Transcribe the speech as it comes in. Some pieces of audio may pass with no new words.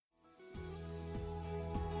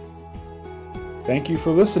Thank you for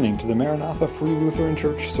listening to the Maranatha Free Lutheran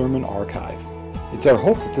Church Sermon Archive. It's our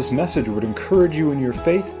hope that this message would encourage you in your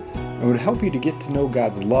faith and would help you to get to know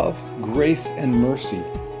God's love, grace, and mercy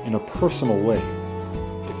in a personal way.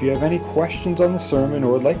 If you have any questions on the sermon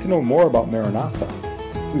or would like to know more about Maranatha,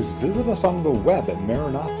 please visit us on the web at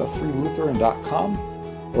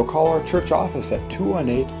maranathafreelutheran.com or call our church office at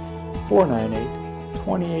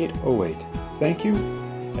 218-498-2808. Thank you,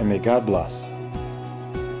 and may God bless.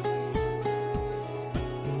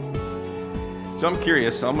 So I'm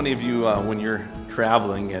curious, how many of you, when you're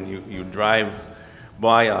traveling and you drive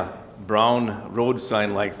by a brown road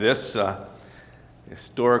sign like this,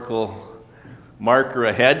 historical marker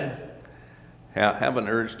ahead, have an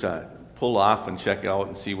urge to pull off and check it out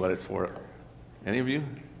and see what it's for? Any of you?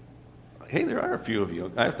 Hey, there are a few of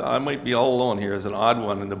you. I thought I might be all alone here as an odd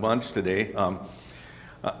one in the bunch today.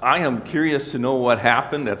 I am curious to know what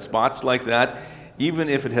happened at spots like that, even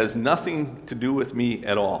if it has nothing to do with me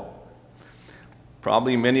at all.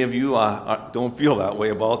 Probably many of you don't feel that way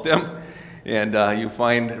about them, and you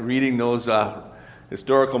find reading those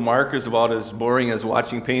historical markers about as boring as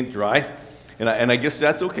watching paint dry, and I guess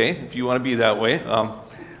that's okay if you want to be that way.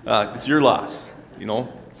 It's your loss, you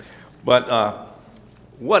know. But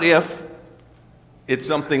what if it's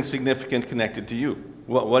something significant connected to you?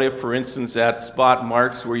 What if, for instance, that spot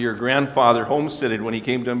marks where your grandfather homesteaded when he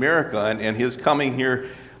came to America, and his coming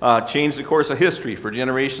here changed the course of history for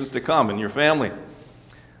generations to come in your family?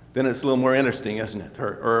 Then it's a little more interesting, isn't it?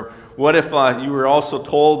 Or what if you were also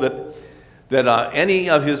told that any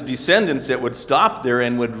of his descendants that would stop there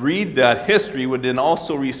and would read that history would then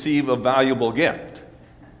also receive a valuable gift?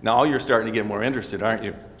 Now you're starting to get more interested, aren't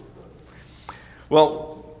you?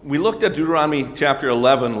 Well, we looked at Deuteronomy chapter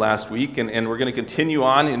 11 last week, and we're going to continue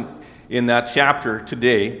on in that chapter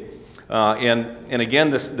today. And again,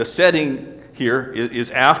 the setting here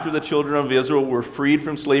is after the children of Israel were freed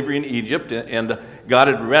from slavery in Egypt, and God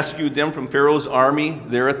had rescued them from Pharaoh's army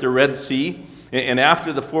there at the Red Sea, and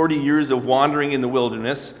after the 40 years of wandering in the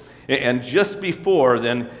wilderness, and just before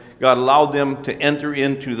then, God allowed them to enter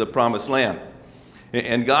into the promised land.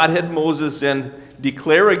 And God had Moses then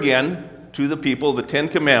declare again to the people the Ten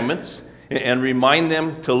Commandments and remind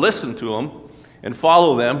them to listen to them and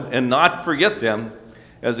follow them and not forget them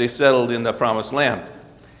as they settled in the promised land.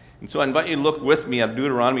 And so I invite you to look with me at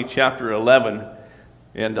Deuteronomy chapter 11,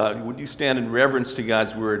 and would you stand in reverence to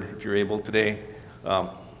God's word if you're able today,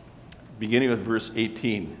 beginning with verse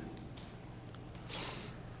 18.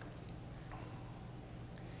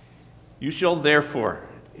 You shall therefore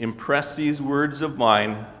impress these words of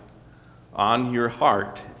mine on your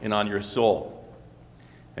heart and on your soul,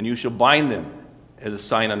 and you shall bind them as a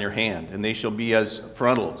sign on your hand, and they shall be as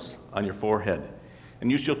frontals on your forehead.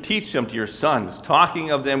 And you shall teach them to your sons, talking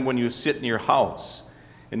of them when you sit in your house,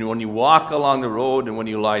 and when you walk along the road, and when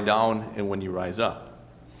you lie down, and when you rise up.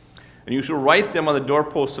 And you shall write them on the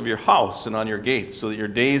doorposts of your house and on your gates, so that your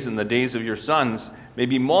days and the days of your sons may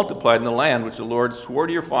be multiplied in the land which the Lord swore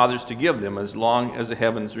to your fathers to give them, as long as the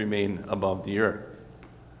heavens remain above the earth.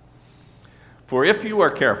 For if you are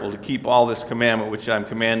careful to keep all this commandment which I am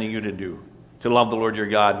commanding you to do, to love the Lord your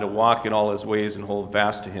God, and to walk in all his ways and hold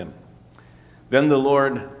fast to him, then the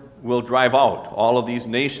Lord will drive out all of these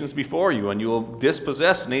nations before you, and you will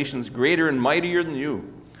dispossess nations greater and mightier than you.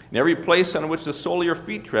 And every place on which the sole of your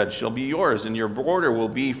feet tread shall be yours, and your border will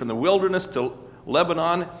be from the wilderness to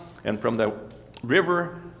Lebanon, and from the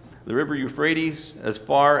river Euphrates, as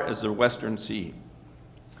far as the western sea.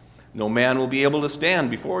 No man will be able to stand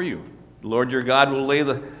before you. The Lord your God will lay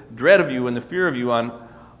the dread of you and the fear of you on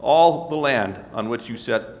all the land on which you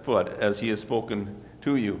set foot, as he has spoken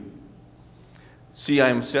to you. See, I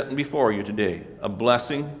am setting before you today a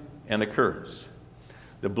blessing and a curse.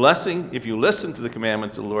 The blessing, if you listen to the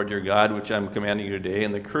commandments of the Lord your God, which I am commanding you today,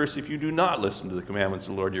 and the curse if you do not listen to the commandments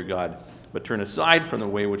of the Lord your God, but turn aside from the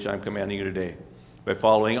way which I am commanding you today, by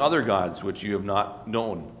following other gods which you have not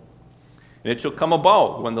known. And it shall come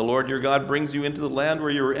about, when the Lord your God brings you into the land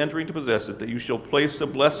where you are entering to possess it, that you shall place the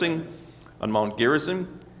blessing on Mount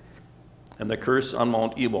Gerizim and the curse on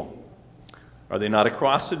Mount Ebal. Are they not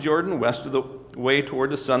across the Jordan, west of the way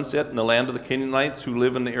toward the sunset, in the land of the Canaanites who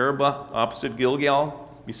live in the Arabah, opposite Gilgal,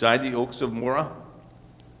 beside the oaks of Morah?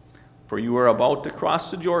 For you are about to cross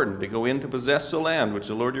the Jordan, to go in to possess the land which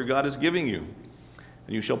the Lord your God is giving you.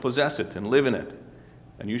 And you shall possess it and live in it.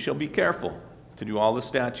 And you shall be careful to do all the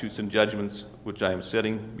statutes and judgments which I am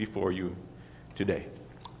setting before you today.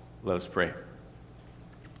 Let us pray.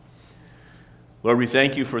 Lord, we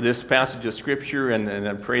thank you for this passage of Scripture, and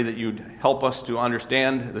I pray that you'd help us to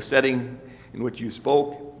understand the setting in which you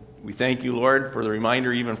spoke. We thank you, Lord, for the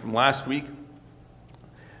reminder even from last week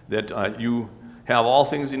that you have all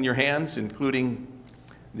things in your hands, including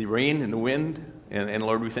the rain and the wind. And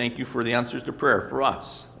Lord, we thank you for the answers to prayer for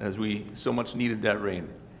us, as we so much needed that rain.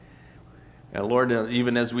 And Lord,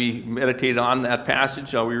 even as we meditate on that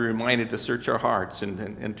passage, we were reminded to search our hearts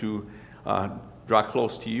and to draw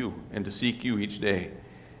close to you and to seek you each day.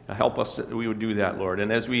 Help us that we would do that, Lord.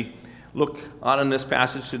 And as we look on in this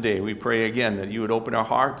passage today, we pray again that you would open our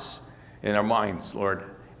hearts and our minds, Lord,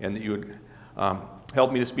 and that you would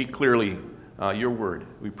help me to speak clearly your word.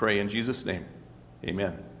 We pray in Jesus' name.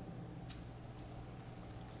 Amen.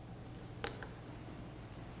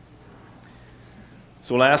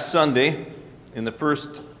 So last Sunday, in the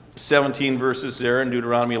first 17 verses there in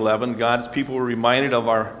Deuteronomy 11, God's people were reminded of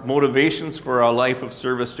our motivations for our life of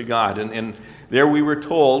service to God. And there we were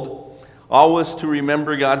told always to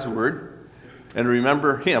remember God's word and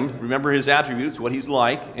remember him, remember his attributes, what he's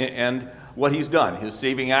like, and what he's done, his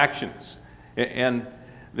saving actions. And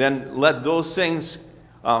then let those things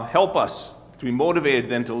help us to be motivated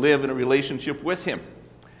then to live in a relationship with him.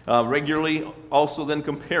 Regularly also then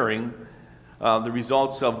comparing the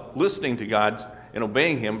results of listening to God and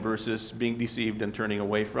obeying him versus being deceived and turning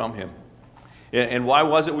away from him. And why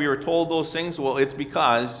was it we were told those things? Well, it's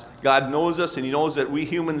because God knows us, and he knows that we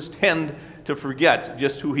humans tend to forget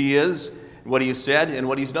just who he is, what he has said, and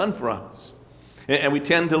what he's done for us. And we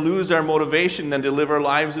tend to lose our motivation then to live our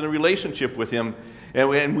lives in a relationship with him,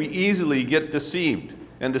 and we easily get deceived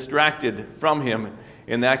and distracted from him,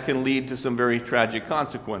 and that can lead to some very tragic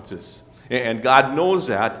consequences. And God knows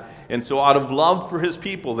that, and so out of love for his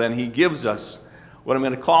people, then he gives us what I'm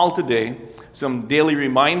going to call today some daily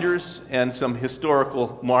reminders and some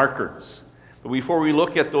historical markers. But before we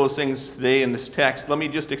look at those things today in this text, let me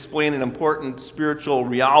just explain an important spiritual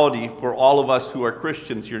reality for all of us who are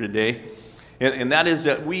Christians here today, and that is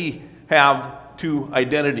that we have two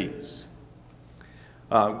identities.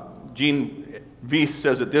 Gene Weiss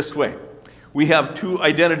says it this way: we have two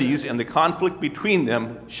identities, and the conflict between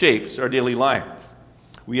them shapes our daily life.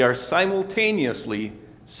 We are simultaneously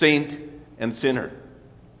saint and sinner.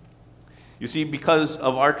 You see, because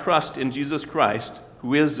of our trust in Jesus Christ,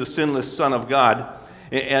 who is the sinless Son of God,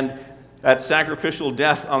 and that sacrificial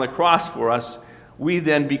death on the cross for us, we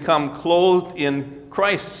then become clothed in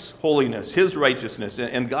Christ's holiness, his righteousness,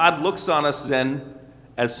 and God looks on us then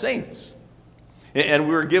as saints. And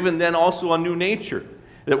we're given then also a new nature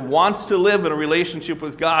that wants to live in a relationship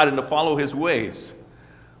with God and to follow his ways.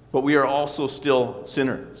 But we are also still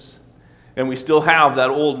sinners. And we still have that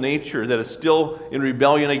old nature that is still in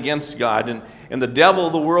rebellion against God. And the devil,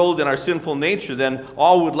 the world, and our sinful nature then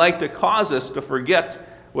all would like to cause us to forget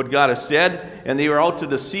what God has said. And they are out to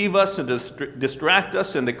deceive us and to distract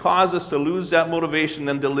us and to cause us to lose that motivation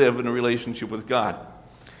then to live in a relationship with God.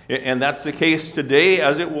 And that's the case today,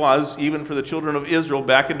 as it was even for the children of Israel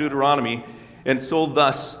back in Deuteronomy. And so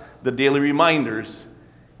thus the daily reminders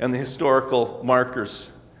and the historical markers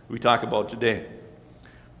we talk about today.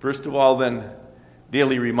 First of all, then,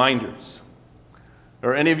 daily reminders.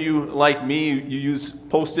 Are any of you like me? You use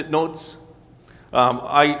Post-it notes?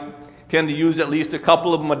 I tend to use at least a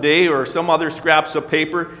couple of them a day, or some other scraps of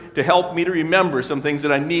paper to help me to remember some things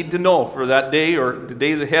that I need to know for that day or the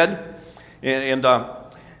days ahead. And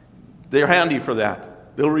they're handy for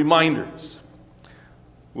that, little reminders.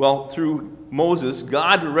 Well, through Moses,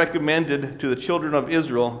 God recommended to the children of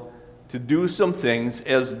Israel to do some things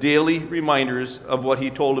as daily reminders of what he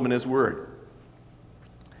told them in his word.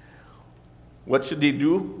 What should they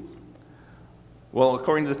do? Well,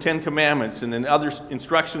 according to the Ten Commandments and then other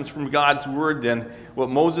instructions from God's word, then what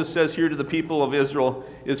Moses says here to the people of Israel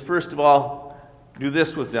is, first of all, do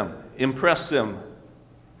this with them. Impress them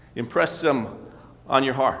on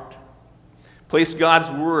your heart. Place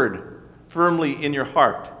God's word firmly in your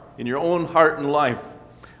heart, in your own heart and life.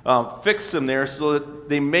 Fix them there so that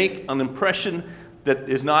they make an impression that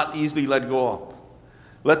is not easily let go of.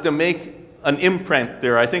 Let them make an imprint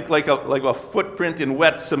there, I think like a footprint in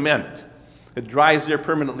wet cement. It dries there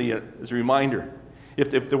permanently as a reminder.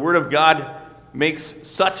 If the Word of God makes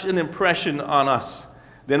such an impression on us,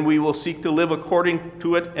 then we will seek to live according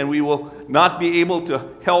to it, and we will not be able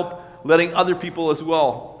to help letting other people as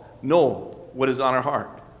well know what is on our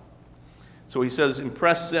heart. So he says,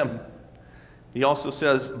 impress them. He also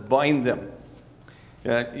says, bind them.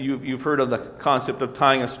 You've heard of the concept of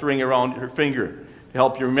tying a string around your finger to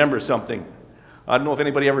help you remember something. I don't know if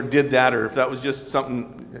anybody ever did that or if that was just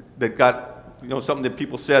something that something that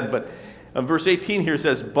people said. But verse 18 here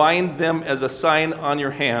says, bind them as a sign on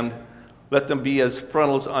your hand. Let them be as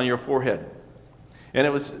frontals on your forehead. And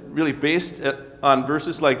it was really based on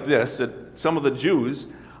verses like this, that some of the Jews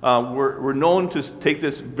were known to take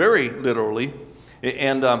this very literally.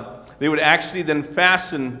 And they would actually then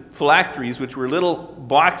fasten phylacteries, which were little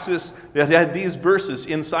boxes that had these verses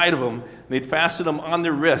inside of them. They'd fasten them on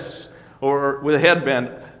their wrists or with a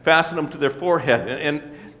headband, fasten them to their forehead. And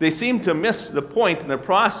they seemed to miss the point in the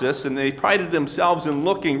process, and they prided themselves in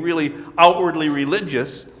looking really outwardly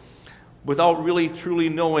religious without really truly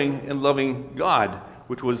knowing and loving God,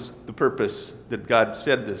 which was the purpose that God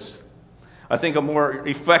said this. I think a more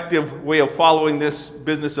effective way of following this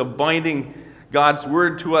business of binding God's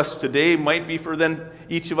word to us today might be for then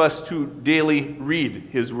each of us to daily read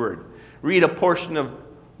his word. Read a portion of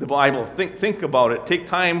the Bible. Think about it. Take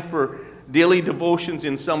time for daily devotions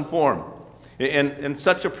in some form. And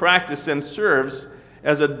such a practice then serves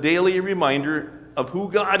as a daily reminder of who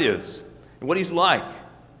God is and what he's like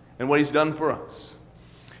and what he's done for us.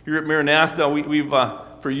 Here at Maranatha, we've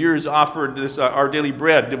for years offered this Our Daily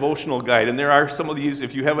Bread devotional guide, and there are some of these.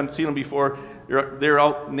 If you haven't seen them before, they're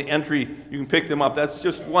out in the entry. You can pick them up. That's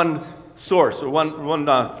just one source or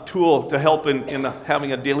one tool to help in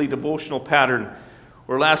having a daily devotional pattern.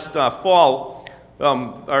 Or last fall,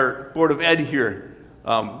 our Board of Ed here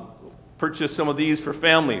purchased some of these for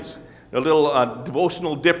families. The little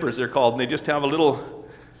devotional dippers, they're called, and they just have a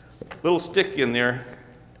little stick in there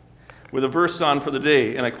with a verse on for the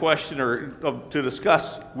day and a question to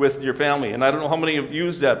discuss with your family. And I don't know how many have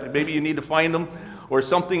used that, but maybe you need to find them or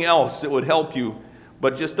something else that would help you,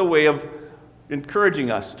 but just a way of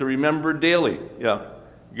encouraging us to remember daily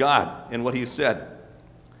God and what he said.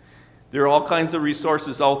 There are all kinds of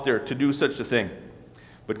resources out there to do such a thing,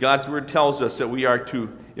 but God's word tells us that we are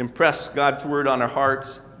to impress God's word on our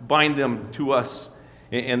hearts, bind them to us,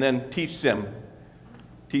 and then teach them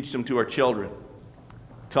to our children.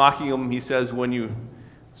 Talking them, he says, when you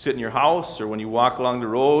sit in your house or when you walk along the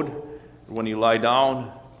road or when you lie down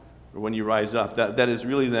or when you rise up. That is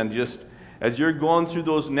really then just as you're going through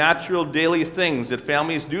those natural daily things that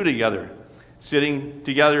families do together, sitting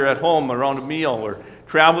together at home around a meal or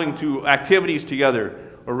traveling to activities together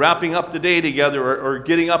or wrapping up the day together or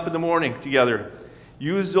getting up in the morning together.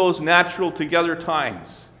 Use those natural together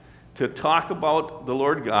times to talk about the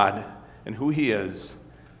Lord God and who he is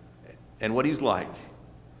and what he's like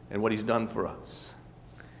and what he's done for us.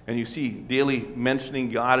 And you see, daily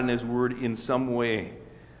mentioning God and his word in some way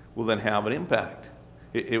will then have an impact.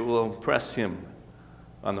 It will impress him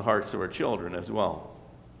on the hearts of our children as well.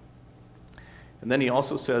 And then he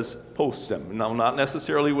also says, post them. Now, not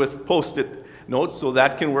necessarily with post-it notes, so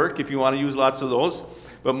that can work if you want to use lots of those.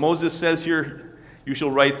 But Moses says here, you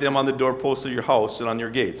shall write them on the doorposts of your house and on your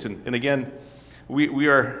gates. And again, we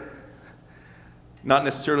are not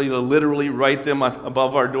necessarily to literally write them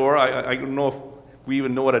above our door. I don't know if we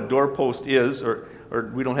even know what a doorpost is, or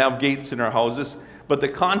we don't have gates in our houses. But the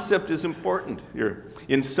concept is important here.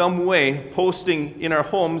 In some way, posting in our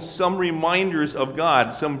homes some reminders of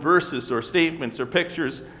God, some verses or statements or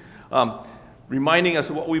pictures, reminding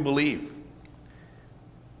us of what we believe.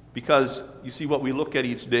 Because you see, what we look at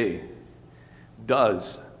each day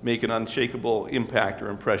does make an unshakable impact or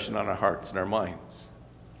impression on our hearts and our minds.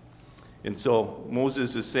 And so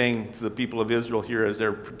Moses is saying to the people of Israel here as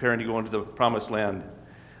they're preparing to go into the promised land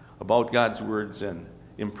about God's words and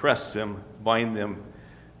impress them, bind them,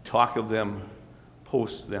 talk of them,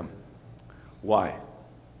 post them. Why?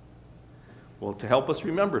 Well, to help us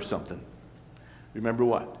remember something. Remember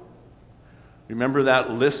what? Remember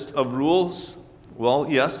that list of rules? Well,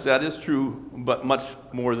 yes, that is true, but much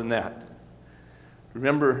more than that.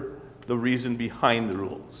 Remember the reason behind the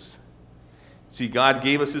rules. See, God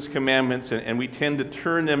gave us his commandments, and we tend to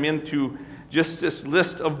turn them into just this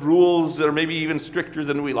list of rules that are maybe even stricter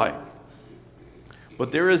than we like.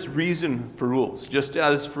 But there is reason for rules. Just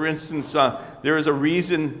as, for instance, there is a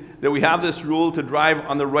reason that we have this rule to drive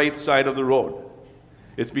on the right side of the road.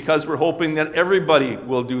 It's because we're hoping that everybody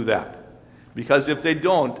will do that. Because if they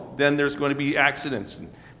don't, then there's going to be accidents and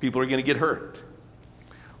people are going to get hurt.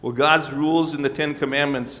 Well, God's rules in the Ten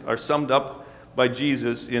Commandments are summed up by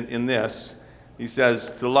Jesus in this. He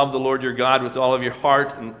says to love the Lord your God with all of your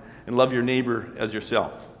heart and love your neighbor as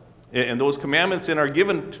yourself. And those commandments then are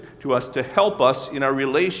given to us to help us in our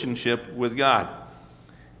relationship with God.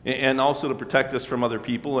 And also to protect us from other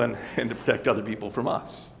people and to protect other people from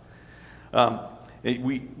us.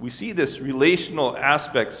 We see this relational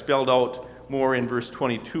aspect spelled out more in verse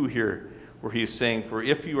 22 here, where he is saying, for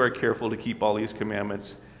if you are careful to keep all these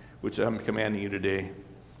commandments, which I'm commanding you today,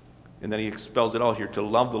 and then he spells it out here, to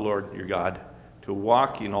love the Lord your God, to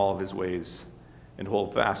walk in all of his ways, and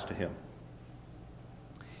hold fast to him.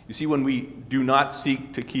 You see, when we do not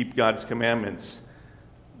seek to keep God's commandments,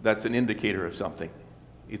 that's an indicator of something.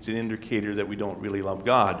 It's an indicator that we don't really love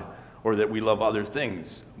God, or that we love other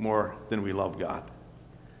things more than we love God.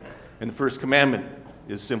 And the first commandment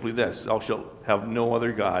is simply this: thou shalt have no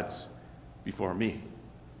other gods before me.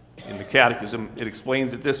 In the Catechism, it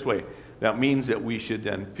explains it this way. That means that we should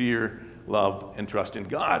then fear, love, and trust in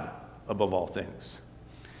God above all things.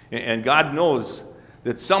 And God knows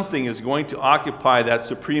that something is going to occupy that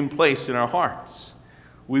supreme place in our hearts.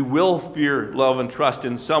 We will fear, love, and trust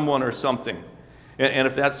in someone or something. And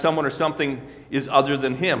if that someone or something is other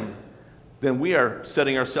than Him, then we are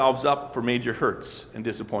setting ourselves up for major hurts and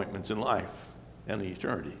disappointments in life and in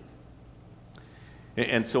eternity.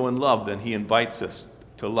 And so in love, then, He invites us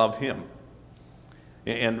to love Him.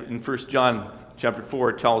 And in 1 John chapter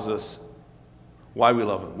 4, it tells us why we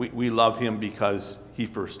love Him. We love Him because He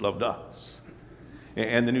first loved us.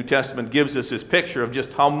 And the New Testament gives us this picture of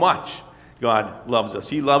just how much God loves us.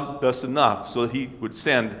 He loved us enough so that He would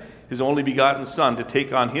send His only begotten Son to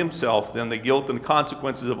take on Himself then the guilt and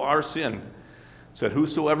consequences of our sin, so that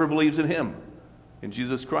whosoever believes in Him, in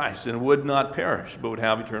Jesus Christ, and would not perish, but would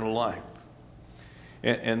have eternal life.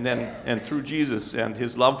 And through Jesus and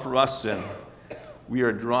His love for us, then, we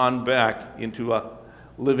are drawn back into a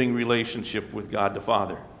living relationship with God the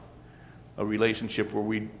Father, a relationship where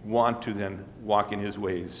we want to then walk in His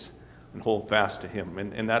ways and hold fast to Him.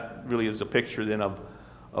 And that really is a picture then of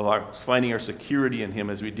our finding our security in Him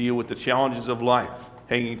as we deal with the challenges of life,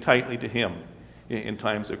 hanging tightly to Him in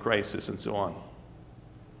times of crisis and so on.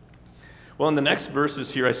 Well, in the next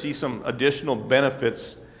verses here, I see some additional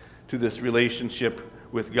benefits to this relationship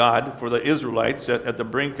with God for the Israelites at the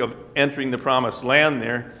brink of entering the promised land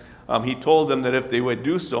there. He told them that if they would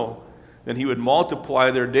do so, then He would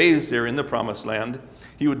multiply their days there in the promised land.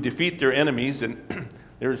 He would defeat their enemies, and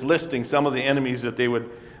there's listing some of the enemies that they would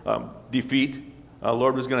defeat.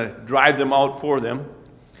 Lord was going to drive them out for them.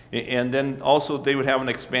 And then also they would have an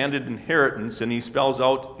expanded inheritance, and He spells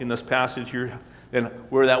out in this passage here then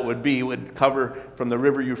where that would be. It would cover from the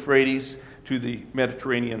river Euphrates to the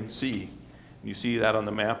Mediterranean Sea. You see that on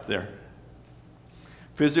the map there.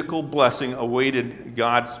 Physical blessing awaited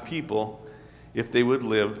God's people if they would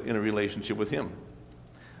live in a relationship with Him.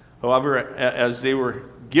 However, as they were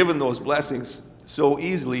given those blessings so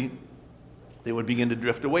easily, they would begin to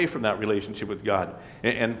drift away from that relationship with God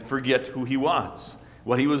and forget who He was,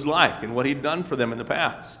 what He was like, and what He'd done for them in the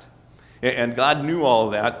past. And God knew all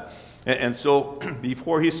of that. And so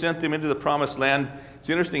before He sent them into the promised land, it's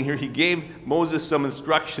interesting here, He gave Moses some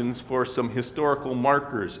instructions for some historical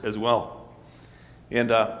markers as well. And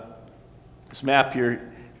this map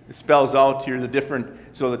here spells out here the different,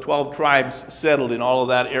 so the 12 tribes settled in all of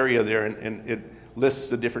that area there, and it lists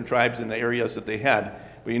the different tribes and the areas that they had.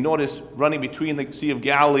 But you notice running between the Sea of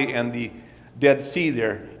Galilee and the Dead Sea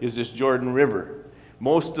there is this Jordan River.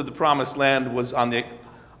 Most of the promised land was on the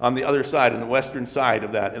other side, on the western side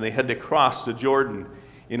of that, and they had to cross the Jordan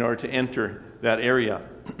in order to enter that area.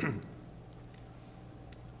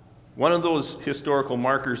 One of those historical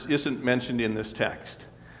markers isn't mentioned in this text,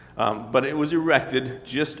 but it was erected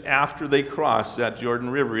just after they crossed that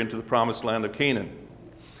Jordan River into the promised land of Canaan.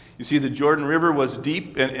 You see, the Jordan River was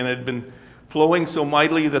deep and had been flowing so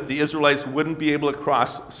mightily that the Israelites wouldn't be able to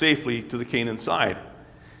cross safely to the Canaan side.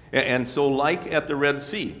 And so, like at the Red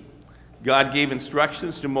Sea, God gave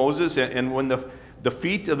instructions to Moses, and when the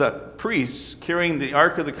feet of the priests carrying the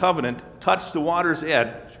Ark of the Covenant touched the water's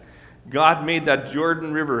edge, God made that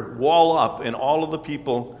Jordan River wall up, and all of the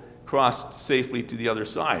people crossed safely to the other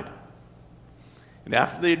side. And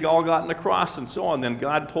after they had all gotten across and so on, then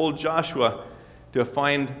God told Joshua to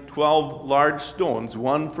find 12 large stones,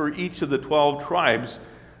 one for each of the 12 tribes,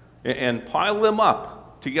 and pile them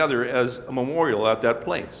up together as a memorial at that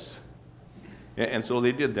place. And so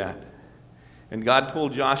they did that. And God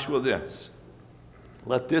told Joshua this: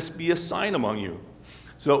 let this be a sign among you,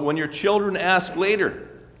 so that when your children ask later,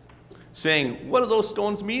 saying, what do those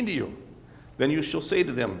stones mean to you? Then you shall say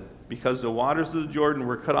to them, because the waters of the Jordan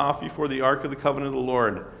were cut off before the ark of the covenant of the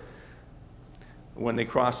Lord when they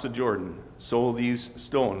crossed the Jordan, so these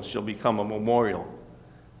stones shall become a memorial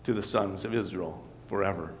to the sons of Israel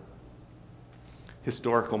forever.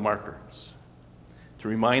 Historical markers to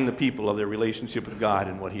remind the people of their relationship with God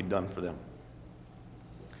and what He'd done for them.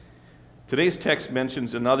 Today's text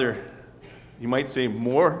mentions another, you might say,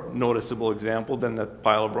 more noticeable example than the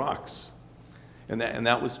pile of rocks, and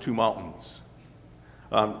that was two mountains.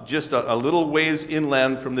 Just a little ways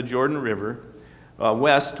inland from the Jordan River,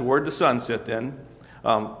 west toward the sunset then,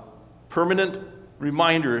 permanent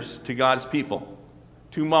reminders to God's people.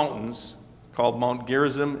 Two mountains called Mount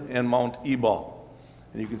Gerizim and Mount Ebal.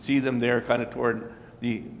 And you can see them there kind of toward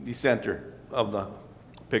the center of the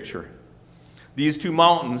picture. These two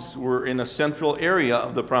mountains were in a central area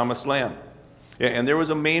of the promised land. And there was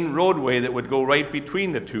a main roadway that would go right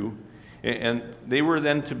between the two. And they were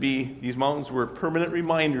then to be, these mountains were permanent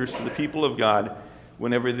reminders to the people of God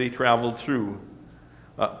whenever they traveled through,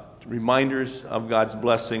 reminders of God's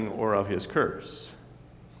blessing or of his curse.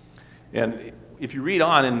 And if you read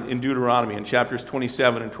on in Deuteronomy in chapters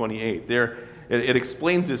 27 and 28, there it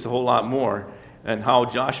explains this a whole lot more, and how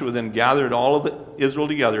Joshua then gathered all of Israel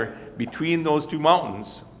together between those two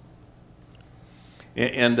mountains.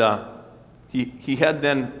 And he had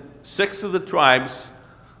then 6 of the tribes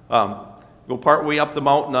go part way up the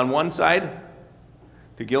mountain on one side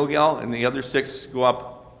to Gilgal, and the other 6 go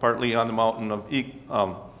up partly on the mountain of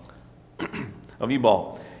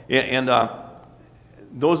Ebal. And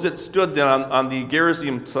those that stood then on the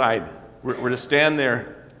Gerizim side were to stand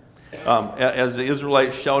there as the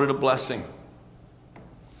Israelites shouted a blessing.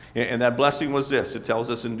 And that blessing was this. It tells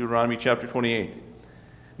us in Deuteronomy chapter 28.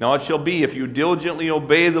 Now it shall be, if you diligently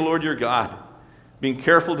obey the Lord your God, being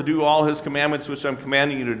careful to do all his commandments which I'm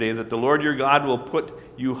commanding you today, that the Lord your God will put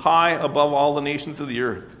you high above all the nations of the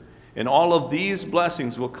earth. And all of these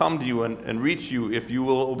blessings will come to you and reach you if you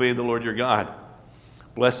will obey the Lord your God.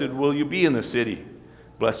 Blessed will you be in the city.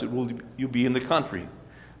 Blessed will you be in the country.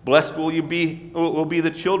 Blessed will be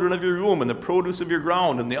the children of your womb, and the produce of your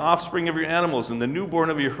ground, and the offspring of your animals, and the newborn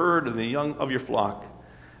of your herd, and the young of your flock.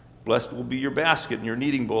 Blessed will be your basket and your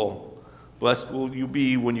kneading bowl. Blessed will you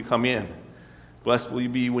be when you come in. Blessed will you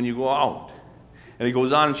be when you go out. And he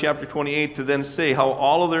goes on in chapter 28 to then say how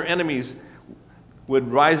all of their enemies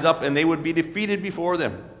would rise up and they would be defeated before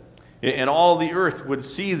them. And all the earth would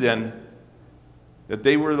see then that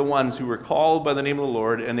they were the ones who were called by the name of the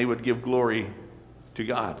Lord, and they would give glory to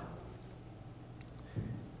God.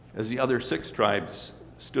 As the other 6 tribes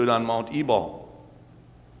stood on Mount Ebal,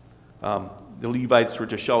 the Levites were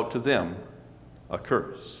to shout to them a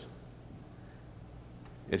curse.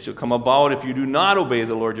 It shall come about if you do not obey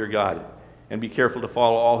the Lord your God and be careful to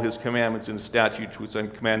follow all his commandments and statutes which I'm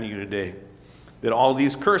commanding you today, that all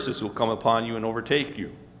these curses will come upon you and overtake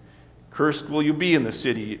you. Cursed will you be in the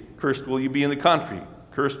city, cursed will you be in the country,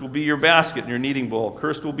 cursed will be your basket and your kneading bowl,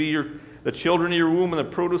 cursed will be the children of your womb and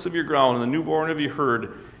the produce of your ground and the newborn of your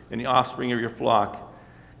herd and the offspring of your flock.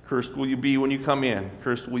 Cursed will you be when you come in,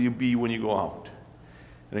 cursed will you be when you go out.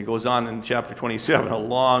 And it goes on in chapter 27, a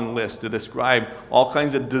long list to describe all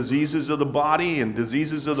kinds of diseases of the body and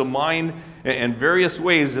diseases of the mind and various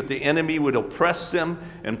ways that the enemy would oppress them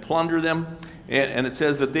and plunder them. And it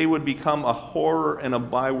says that they would become a horror and a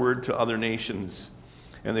byword to other nations.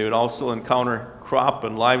 And they would also encounter crop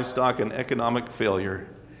and livestock and economic failure,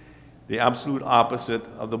 the absolute opposite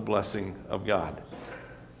of the blessing of God.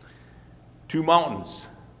 2 mountains.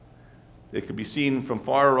 They could be seen from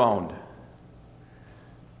far around.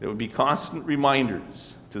 There would be constant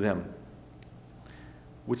reminders to them.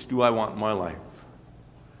 Which do I want in my life?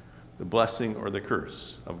 The blessing or the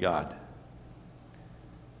curse of God?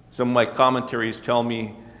 Some of my commentaries tell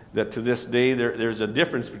me that to this day there's a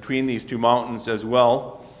difference between these 2 mountains as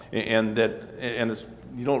well, and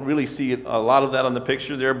you don't really see a lot of that on the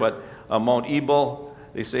picture there, but Mount Ebal,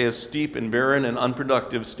 they say, is steep and barren and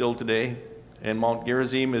unproductive still today, and Mount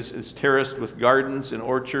Gerizim is terraced with gardens and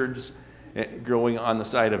orchards growing on the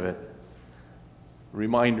side of it.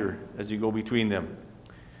 Reminder as you go between them.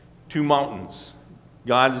 2 mountains,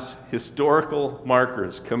 God's historical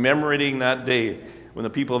markers commemorating that day when the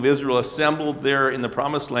people of Israel assembled there in the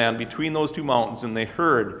promised land between those 2 mountains, and they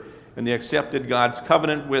heard and they accepted God's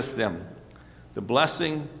covenant with them. The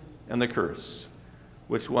blessing and the curse.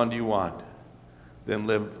 Which one do you want? Then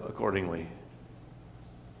live accordingly.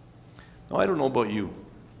 Now, I don't know about you,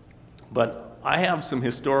 but I have some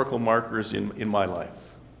historical markers in my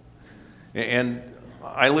life. And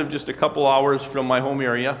I live just a couple hours from my home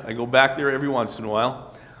area. I go back there every once in a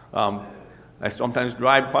while. I sometimes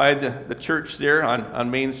drive by the church there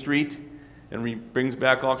on Main Street, and brings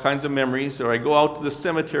back all kinds of memories. Or I go out to the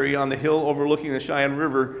cemetery on the hill overlooking the Cheyenne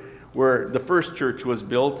River where the first church was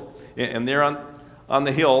built. And there on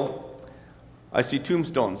the hill, I see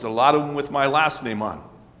tombstones, a lot of them with my last name on.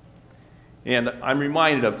 And I'm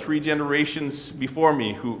reminded of 3 generations before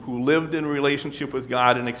me who lived in relationship with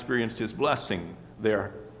God and experienced his blessing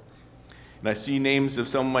there. And I see names of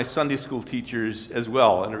some of my Sunday school teachers as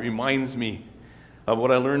well, and it reminds me of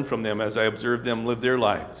what I learned from them as I observed them live their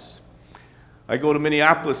lives. I go to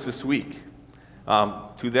Minneapolis this week,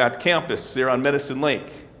 to that campus there on Medicine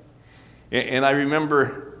Lake. And I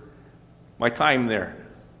remember my time there.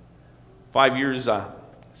 5 years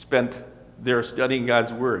spent there studying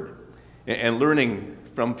God's Word and learning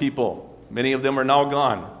from people. Many of them are now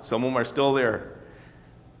gone. Some of them are still there.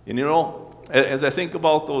 And you know, as I think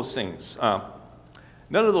about those things,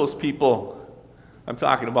 none of those people I'm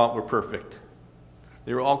talking about were perfect.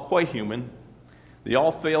 They were all quite human. They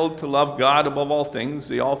all failed to love God above all things.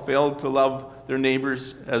 They all failed to love their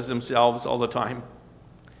neighbors as themselves all the time.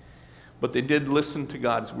 But they did listen to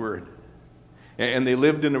God's word. And they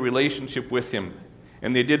lived in a relationship with him.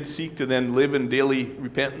 And they did seek to then live in daily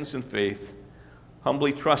repentance and faith,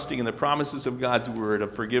 humbly trusting in the promises of God's word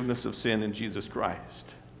of forgiveness of sin in Jesus Christ.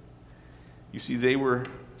 You see, they were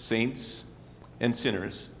saints and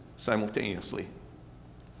sinners simultaneously.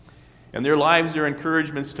 And their lives are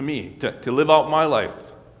encouragements to me to live out my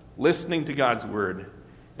life, listening to God's word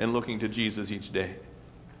and looking to Jesus each day.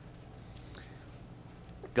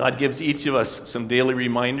 God gives each of us some daily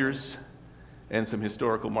reminders and some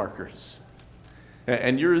historical markers.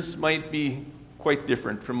 And yours might be quite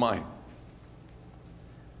different from mine.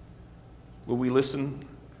 Will we listen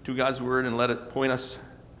to God's word and let it point us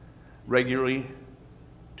regularly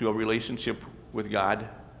to a relationship with God?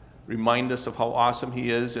 Remind us of how awesome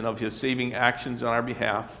he is and of his saving actions on our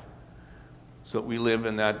behalf, so that we live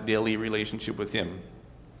in that daily relationship with him,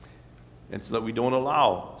 and so that we don't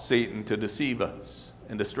allow Satan to deceive us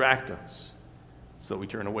and distract us, so that we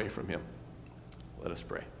turn away from him. Let us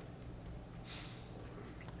pray.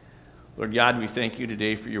 Lord God, we thank you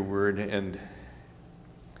today for your word, and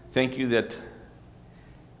thank you that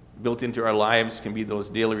built into our lives can be those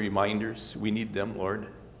daily reminders. We need them, Lord.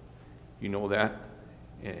 You know that.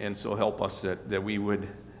 And so help us that we would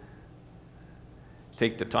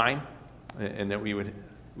take the time, and that we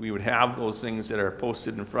would have those things that are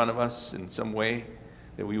posted in front of us in some way,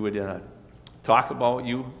 that we would talk about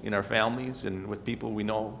you in our families and with people we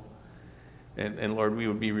know. And Lord, we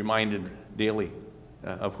would be reminded daily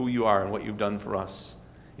of who you are and what you've done for us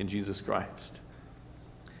in Jesus Christ.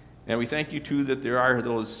 And we thank you, too, that there are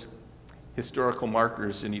those historical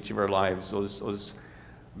markers in each of our lives, those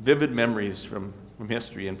vivid memories from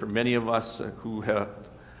history. And for many of us who have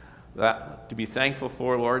that to be thankful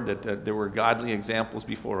for, Lord, that there were godly examples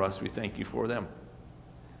before us, we thank you for them.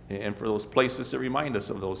 And for those places that remind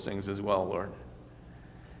us of those things as well, Lord.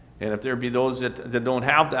 And if there be those that don't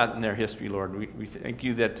have that in their history, Lord, we thank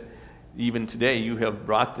you that even today you have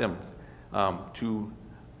brought them to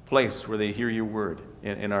a place where they hear your word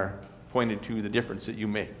and are pointed to the difference that you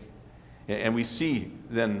make. And we see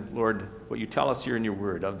then, Lord, what you tell us here in your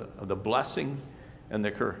word of the blessing and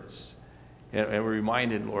the curse. And we're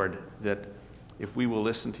reminded, Lord, that if we will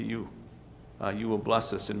listen to you, you will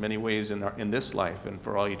bless us in many ways in this life and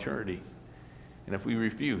for all eternity. And if we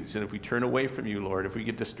refuse, and if we turn away from you, Lord, if we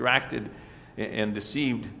get distracted and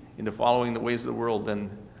deceived into following the ways of the world, then,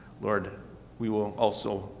 Lord, we will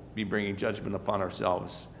also be bringing judgment upon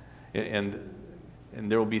ourselves. And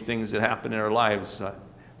there will be things that happen in our lives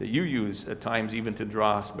that you use at times even to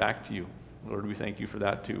draw us back to you. Lord, we thank you for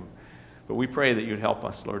that too. But we pray that you'd help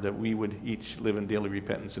us, Lord, that we would each live in daily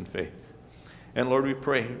repentance and faith. And Lord, we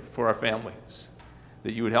pray for our families,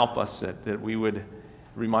 that you would help us, that we would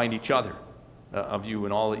remind each other of you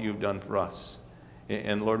and all that you've done for us.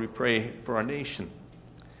 And Lord, we pray for our nation.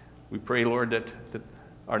 We pray, Lord, that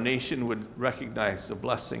our nation would recognize the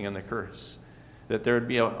blessing and the curse, that there would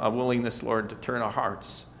be a willingness, Lord, to turn our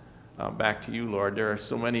hearts back to you, Lord. There are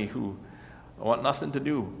so many who want nothing to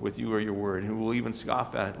do with you or your word, who will even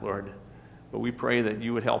scoff at it, Lord. But we pray that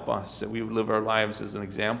you would help us, that we would live our lives as an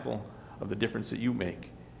example of the difference that you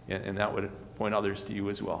make, and that would point others to you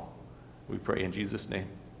as well. We pray in Jesus' name.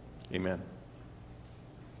 Amen.